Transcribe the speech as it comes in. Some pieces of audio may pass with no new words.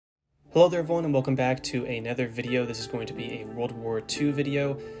Hello there everyone and welcome back to another video. This is going to be a World War II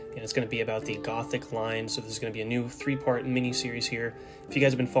video and it's going to be about the Gothic Line. So this is going to be a new 3-part mini-series here. If you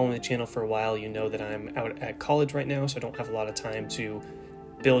guys have been following the channel for a while, you know that I'm out at college right now, so I don't have a lot of time to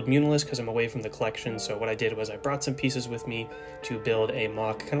build Muunilinst because I'm away from the collection. So what I did was I brought some pieces with me to build a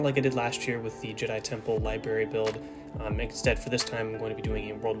MOC, kind of like I did last year with the Jedi Temple library build. Instead, for this time, I'm going to be doing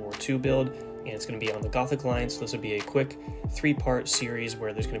a World War II build, and it's going to be on the Gothic Line. So this will be a quick 3-part series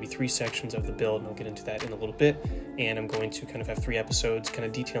where there's going to be 3 sections of the build, and I'll get into that in a little bit. And I'm going to kind of have 3 episodes kind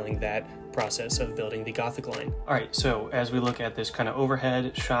of detailing that process of building the Gothic Line. All right, so as we look at this kind of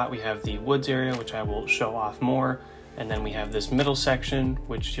overhead shot, we have the woods area, which I will show off more. And then we have this middle section,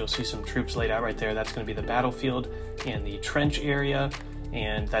 which you'll see some troops laid out right there. That's going to be the battlefield and the trench area.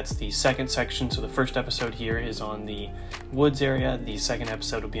 And that's the second section. So the first episode here is on the woods area. The second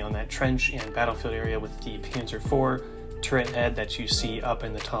episode will be on that trench and battlefield area with the Panzer IV turret head that you see up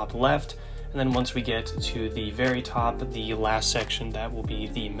in the top left. And then once we get to the very top, the last section, that will be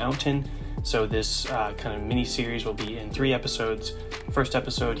the mountain. So this kind of mini series will be in 3 episodes. First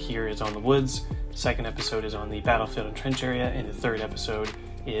episode here is on the woods. Second episode is on the battlefield and trench area. And the third episode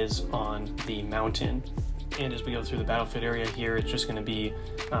is on the mountain. And as we go through the battlefield area here, it's just going to be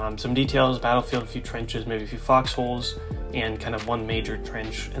some details, battlefield, a few trenches, maybe a few foxholes, and kind of one major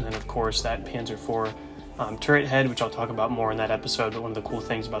trench. And then, of course, that Panzer IV turret head, which I'll talk about more in that episode. But one of the cool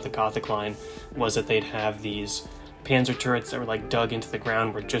things about the Gothic Line was that they'd have these Panzer turrets that were like dug into the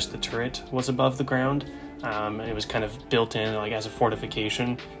ground where just the turret was above the ground. And it was kind of built in like as a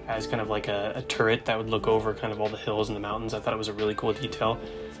fortification, as kind of like a turret that would look over kind of all the hills and the mountains. I thought it was a really cool detail.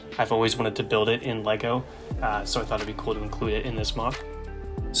 I've always wanted to build it in Lego, so I thought it'd be cool to include it in this MOC.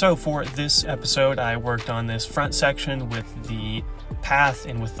 So for this episode, I worked on this front section with the path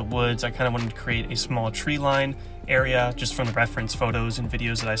and with the woods. I kind of wanted to create a small tree line area just from the reference photos and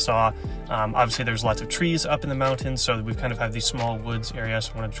videos that I saw. Obviously there's lots of trees up in the mountains, so we kind of have these small woods areas.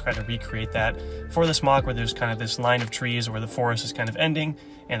 So I wanted to try to recreate that for this MOC, where there's kind of this line of trees where the forest is kind of ending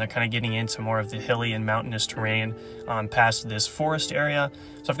and they're kind of getting into more of the hilly and mountainous terrain past this forest area.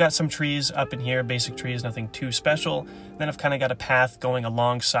 So I've got some trees up in here, basic trees, nothing too special. Then I've kind of got a path going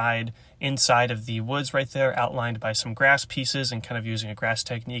alongside inside of the woods right there, outlined by some grass pieces and kind of using a grass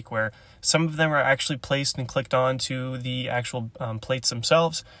technique where some of them are actually placed and clicked onto the actual plates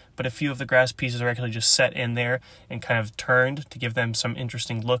themselves, but a few of the grass pieces are actually just set in there and kind of turned to give them some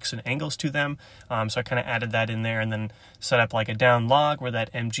interesting looks and angles to them. So I kind of added that in there and then set up like a down log where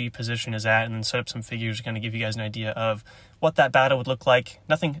that MG position is at, and then set up some figures to kind of give you guys an idea of what that battle would look like.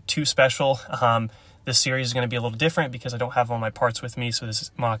 Nothing too special. This series is going to be a little different because I don't have all my parts with me, so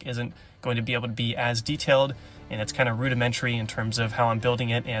this MOC isn't going to be able to be as detailed, and it's kind of rudimentary in terms of how I'm building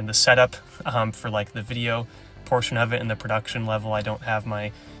it and the setup for like the video portion of it and the production level. I don't have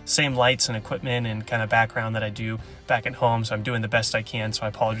my same lights and equipment and kind of background that I do back at home, so I'm doing the best I can. So I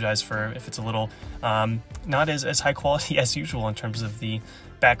apologize for if it's a little not as high quality as usual in terms of the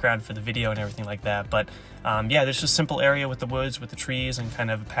background for the video and everything like that. But yeah, there's just a simple area with the woods, with the trees, and kind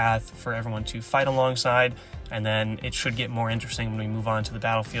of a path for everyone to fight alongside. And then it should get more interesting when we move on to the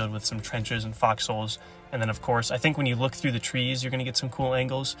battlefield with some trenches and foxholes. And then, of course, I think when you look through the trees, you're going to get some cool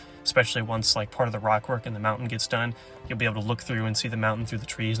angles, especially once like part of the rock work and the mountain gets done. You'll be able to look through and see the mountain through the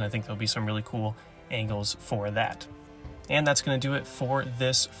trees, and I think there'll be some really cool angles for that. And that's going to do it for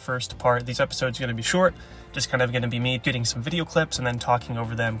this first part. These episodes are going to be short, just kind of going to be me getting some video clips and then talking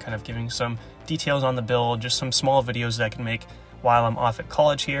over them, kind of giving some details on the build, just some small videos that I can make while I'm off at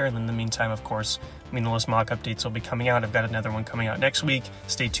college here. And in the meantime, of course, Muunilinst MOC updates will be coming out. I've got another one coming out next week.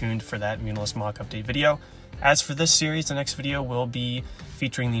 Stay tuned for that Muunilinst MOC update video. As for this series, the next video will be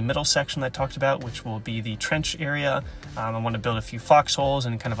featuring the middle section that I talked about, which will be the trench area. I want to build a few foxholes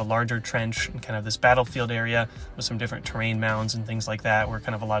and kind of a larger trench and kind of this battlefield area with some different terrain mounds and things like that, where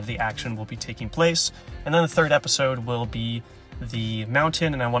kind of a lot of the action will be taking place. And then the third episode will be the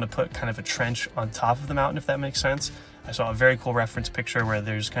mountain, and I want to put kind of a trench on top of the mountain, if that makes sense. I saw a very cool reference picture where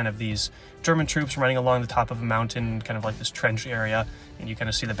there's kind of these German troops running along the top of a mountain, kind of like this trench area, and you kind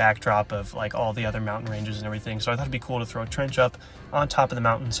of see the backdrop of like all the other mountain ranges and everything. So I thought it'd be cool to throw a trench up on top of the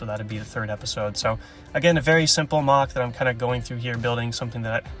mountain, so that'd be the third episode. So again, a very simple MOC that I'm kind of going through here, building something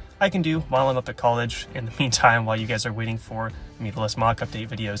that I can do while I'm up at college in the meantime, while you guys are waiting for Muunilinst MOC update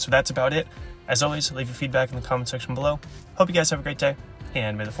videos. So that's about it. As always, leave your feedback in the comment section below. Hope you guys have a great day,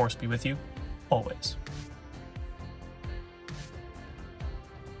 and may the force be with you always.